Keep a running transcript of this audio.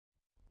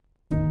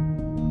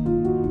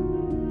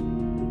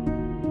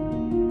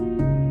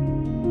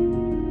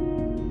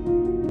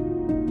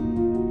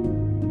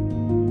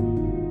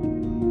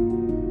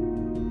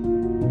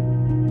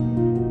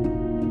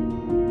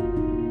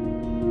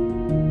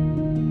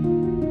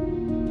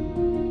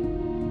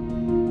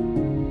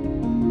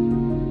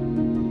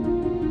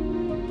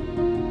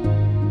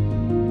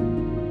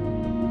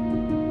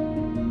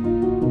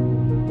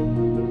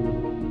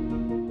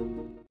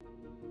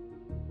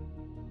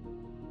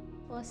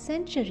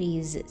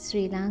centuries,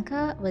 Sri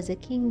Lanka was a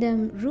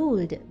kingdom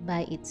ruled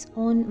by its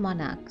own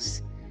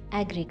monarchs.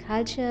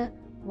 Agriculture,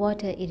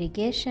 water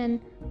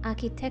irrigation,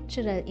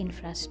 architectural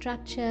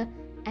infrastructure,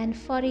 and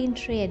foreign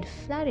trade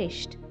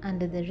flourished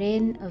under the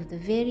reign of the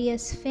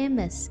various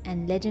famous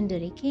and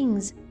legendary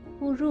kings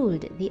who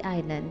ruled the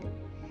island.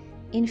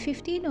 In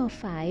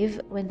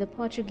 1505, when the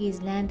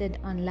Portuguese landed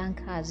on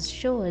Lanka's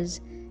shores,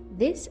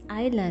 this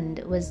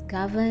island was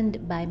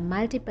governed by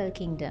multiple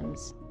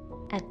kingdoms.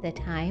 At the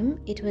time,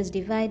 it was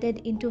divided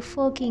into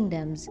 4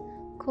 kingdoms: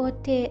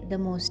 Kotte, the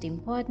most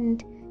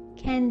important,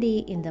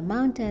 Kandy in the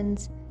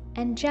mountains,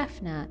 and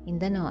Jaffna in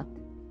the north.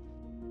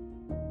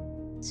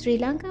 Sri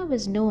Lanka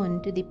was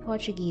known to the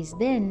Portuguese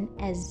then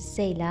as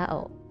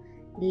Ceylao.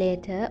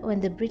 Later, when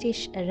the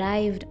British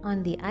arrived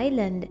on the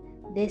island,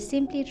 they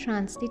simply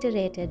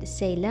transliterated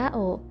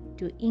Ceylao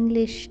to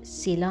English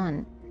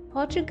Ceylon.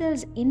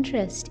 Portugal's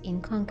interest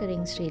in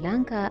conquering Sri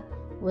Lanka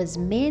was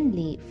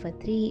mainly for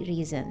 3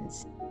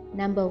 reasons.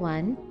 Number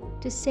 1,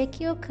 to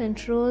secure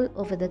control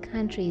over the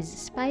country's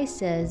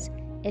spices,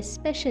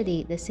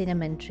 especially the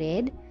cinnamon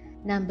trade.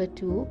 Number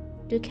 2,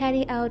 to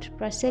carry out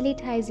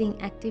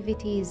proselytizing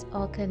activities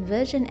or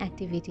conversion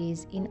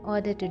activities in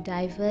order to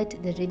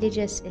divert the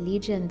religious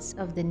allegiance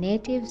of the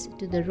natives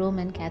to the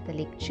Roman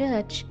Catholic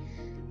Church.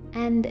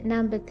 And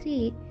number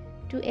 3,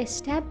 to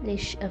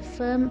establish a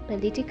firm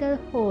political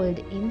hold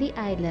in the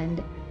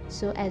island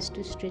so as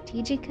to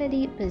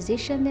strategically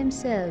position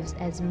themselves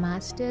as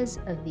masters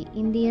of the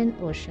Indian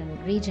Ocean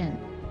region.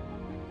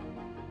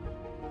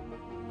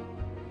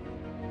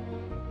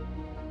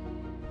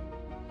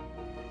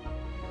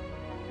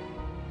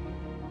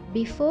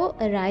 Before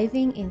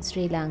arriving in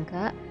Sri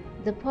Lanka,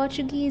 the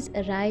Portuguese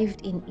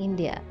arrived in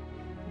India.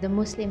 The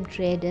Muslim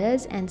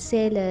traders and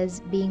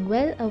sailors, being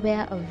well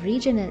aware of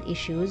regional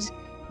issues,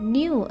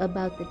 knew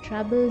about the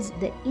troubles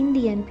the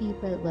Indian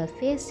people were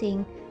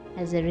facing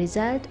as a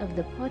result of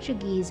the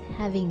Portuguese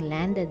having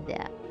landed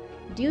there.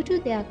 Due to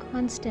their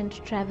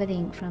constant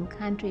traveling from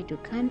country to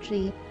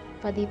country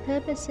for the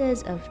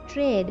purposes of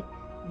trade,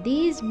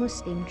 these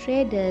Muslim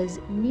traders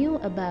knew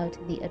about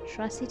the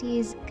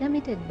atrocities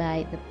committed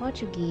by the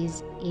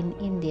Portuguese in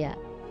India.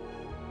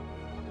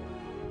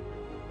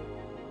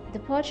 The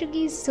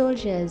Portuguese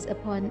soldiers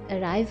upon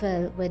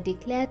arrival were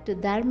declared to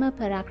Dharma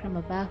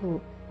Parakramabahu,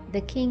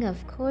 the king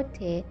of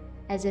Kotte,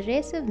 as a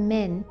race of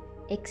men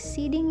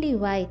exceedingly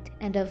white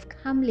and of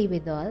comely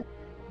withal.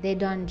 They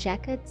don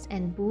jackets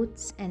and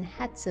boots and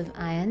hats of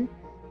iron,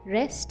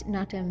 rest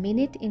not a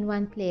minute in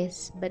one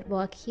place, but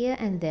walk here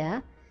and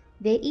there.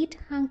 They eat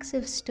hunks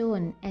of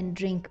stone and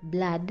drink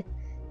blood.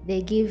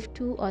 They give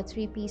 2 or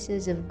 3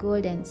 pieces of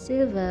gold and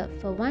silver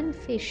for 1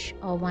 fish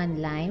or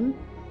 1 lime.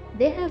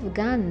 They have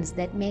guns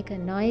that make a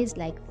noise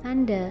like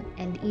thunder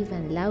and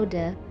even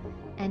louder,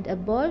 and a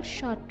ball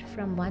shot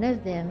from one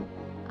of them,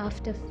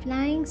 after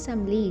flying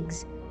some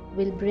leagues,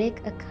 will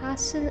break a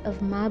castle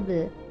of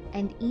marble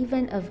and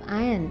even of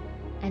iron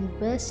and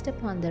burst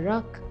upon the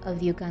rock of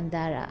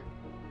Yugandhara.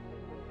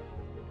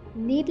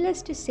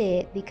 Needless to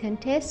say, the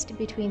contest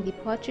between the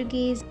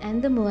Portuguese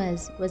and the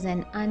Moors was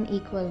an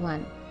unequal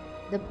one.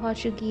 The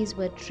Portuguese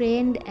were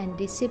trained and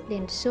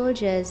disciplined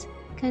soldiers,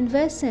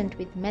 conversant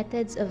with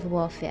methods of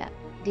warfare.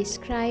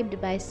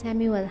 Described by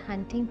Samuel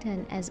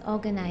Huntington as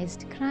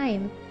organized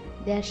crime,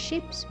 their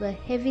ships were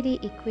heavily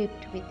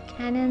equipped with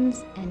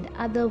cannons and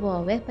other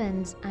war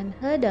weapons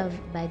unheard of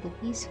by the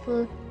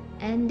peaceful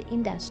and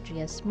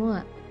industrious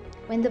Moor.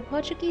 When the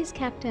Portuguese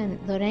captain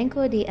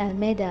Lourenço de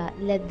Almeida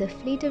led the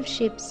fleet of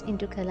ships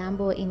into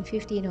Colombo in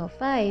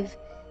 1505,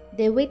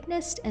 they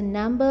witnessed a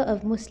number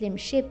of Muslim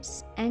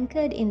ships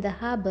anchored in the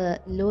harbor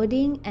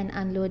loading and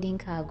unloading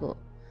cargo.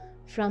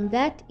 From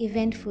that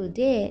eventful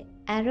day,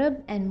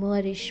 Arab and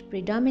Moorish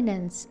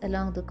predominance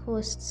along the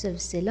coasts of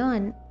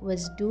Ceylon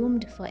was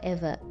doomed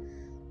forever.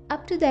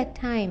 Up to that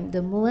time,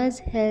 the Moors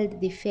held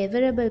the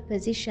favorable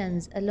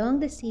positions along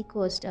the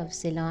seacoast of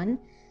Ceylon,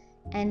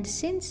 and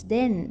since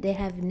then they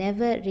have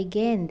never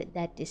regained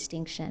that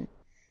distinction.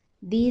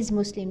 These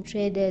Muslim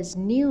traders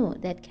knew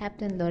that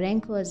Captain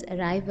Lourenço's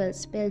arrival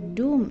spelled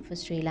doom for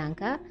Sri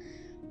Lanka,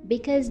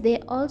 because they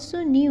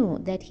also knew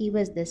that he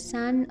was the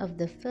son of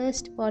the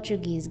first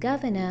Portuguese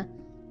governor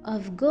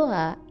of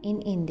Goa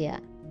in India.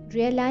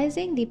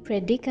 Realizing the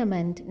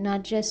predicament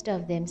not just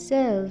of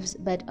themselves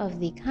but of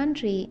the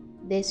country,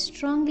 they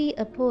strongly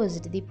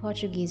opposed the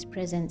Portuguese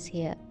presence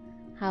here.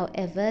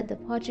 However, the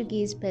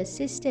Portuguese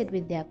persisted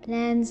with their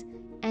plans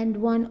and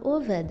won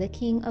over the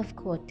king of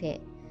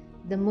Kotte.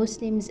 The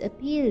Muslims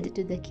appealed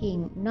to the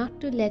king not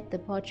to let the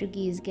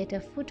Portuguese get a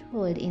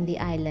foothold in the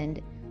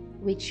island,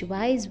 which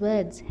wise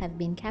words have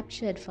been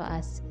captured for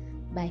us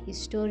by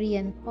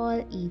historian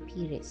Paul E.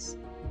 Pires.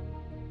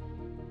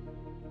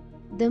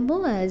 The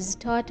Moors,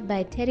 taught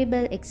by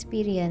terrible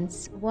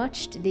experience,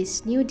 watched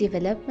this new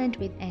development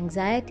with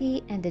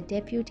anxiety, and a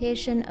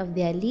deputation of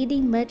their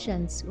leading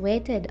merchants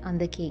waited on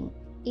the king.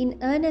 In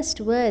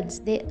earnest words,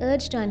 they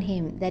urged on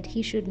him that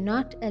he should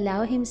not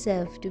allow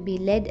himself to be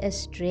led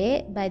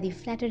astray by the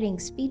flattering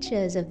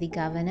speeches of the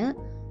governor,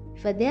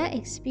 for their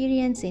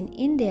experience in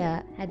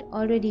India had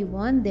already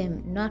warned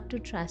them not to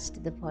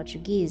trust the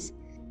Portuguese.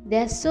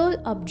 Their sole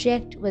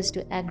object was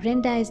to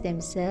aggrandize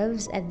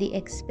themselves at the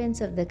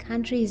expense of the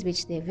countries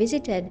which they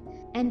visited,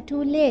 and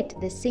too late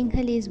the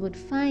Sinhalese would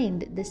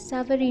find the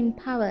sovereign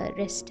power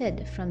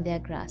wrested from their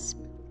grasp.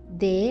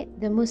 They,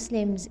 the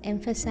Muslims,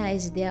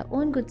 emphasized their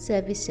own good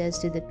services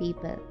to the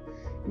people.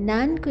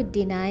 None could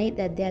deny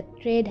that their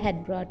trade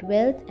had brought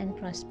wealth and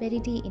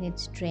prosperity in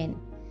its train.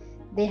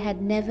 They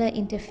had never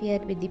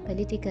interfered with the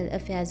political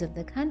affairs of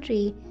the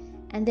country,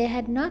 and they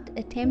had not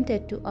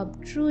attempted to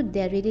obtrude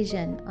their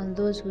religion on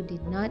those who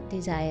did not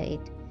desire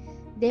it.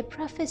 They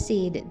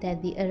prophesied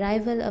that the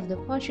arrival of the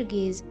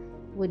Portuguese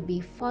would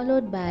be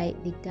followed by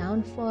the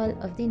downfall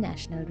of the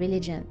national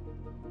religion.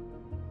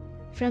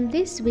 From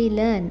this we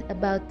learn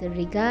about the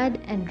regard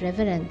and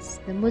reverence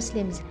the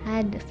Muslims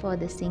had for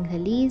the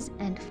Sinhalese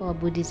and for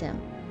Buddhism.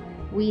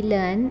 We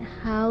learn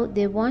how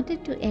they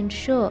wanted to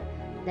ensure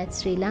that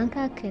Sri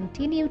Lanka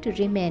continued to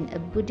remain a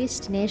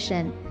Buddhist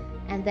nation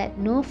and that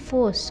no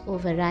force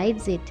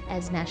overrides it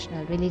as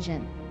national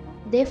religion.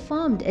 They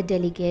formed a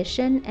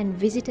delegation and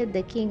visited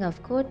the king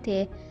of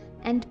Kotte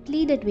and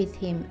pleaded with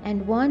him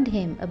and warned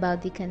him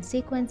about the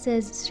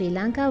consequences Sri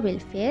Lanka will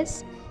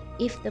face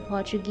if the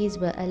Portuguese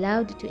were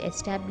allowed to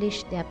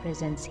establish their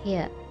presence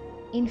here.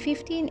 In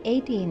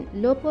 1518,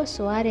 Lopo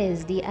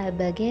Soares de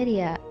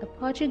Albergaria, a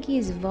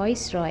Portuguese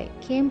viceroy,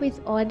 came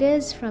with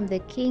orders from the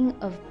king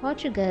of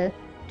Portugal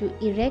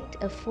to erect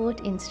a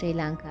fort in Sri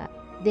Lanka.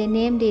 They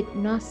named it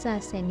Nossa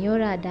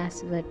Senhora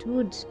das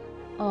Virtudes,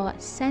 or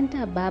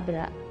Santa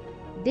Barbara.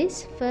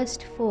 This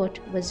first fort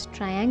was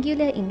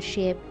triangular in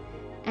shape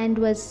and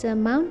was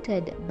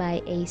surmounted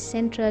by a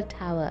central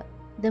tower.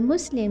 The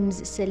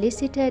Muslims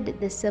solicited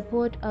the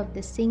support of the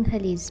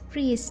Sinhalese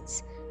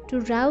priests to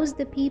rouse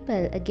the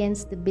people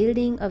against the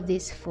building of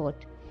this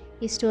fort.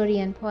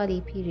 Historian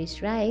Pauly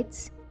Pires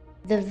writes,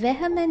 "The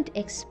vehement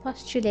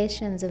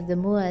expostulations of the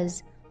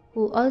Moors,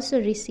 who also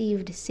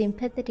received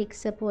sympathetic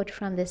support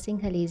from the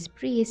Sinhalese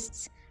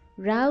priests,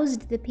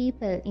 roused the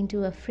people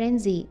into a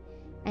frenzy,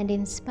 and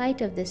in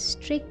spite of the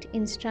strict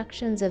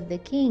instructions of the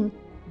king,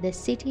 the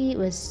city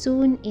was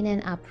soon in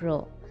an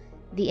uproar.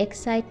 The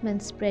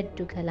excitement spread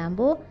to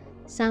Colombo.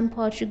 Some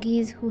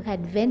Portuguese who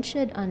had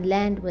ventured on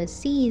land were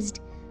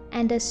seized,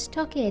 and a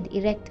stockade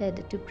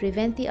erected to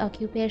prevent the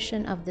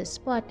occupation of the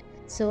spot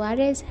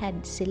Soares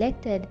had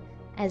selected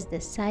as the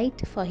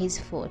site for his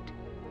fort."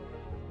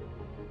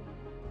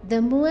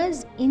 The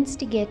Moors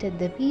instigated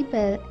the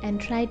people and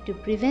tried to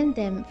prevent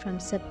them from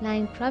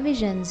supplying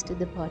provisions to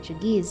the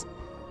Portuguese.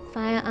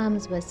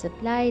 Firearms were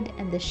supplied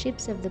and the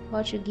ships of the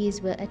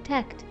Portuguese were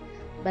attacked,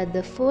 but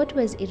the fort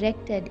was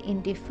erected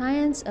in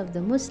defiance of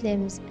the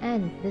Muslims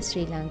and the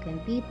Sri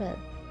Lankan people.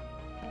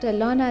 Dr.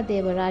 Lorna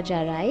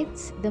Devaraja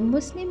writes, "The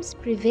Muslims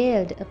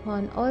prevailed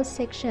upon all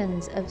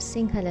sections of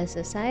Sinhala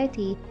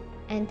society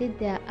and did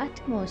their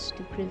utmost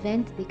to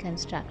prevent the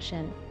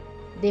construction.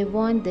 They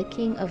warned the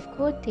king of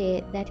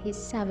Kotte that his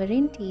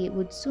sovereignty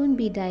would soon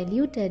be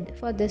diluted,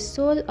 for the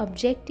sole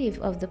objective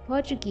of the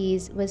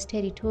Portuguese was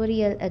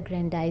territorial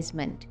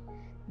aggrandizement.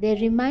 They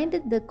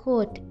reminded the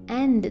court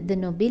and the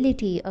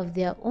nobility of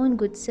their own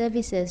good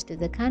services to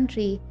the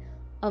country,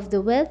 of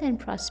the wealth and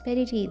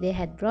prosperity they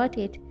had brought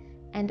it,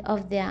 and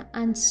of their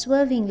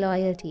unswerving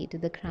loyalty to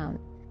the crown.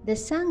 The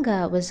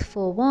Sangha was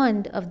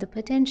forewarned of the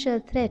potential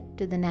threat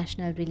to the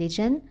national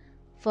religion,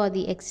 for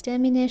the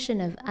extermination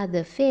of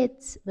other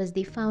faiths was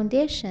the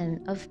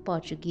foundation of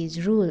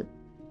Portuguese rule."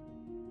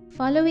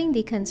 Following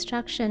the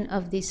construction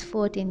of this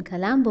fort in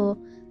Colombo,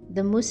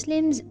 the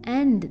Muslims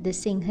and the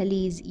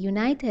Sinhalese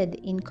united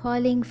in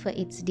calling for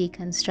its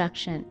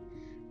deconstruction,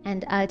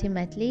 and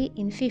ultimately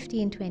in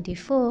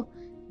 1524,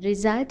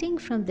 resulting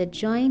from the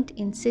joint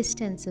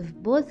insistence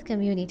of both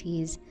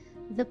communities,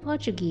 the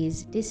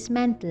Portuguese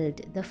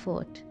dismantled the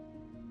fort.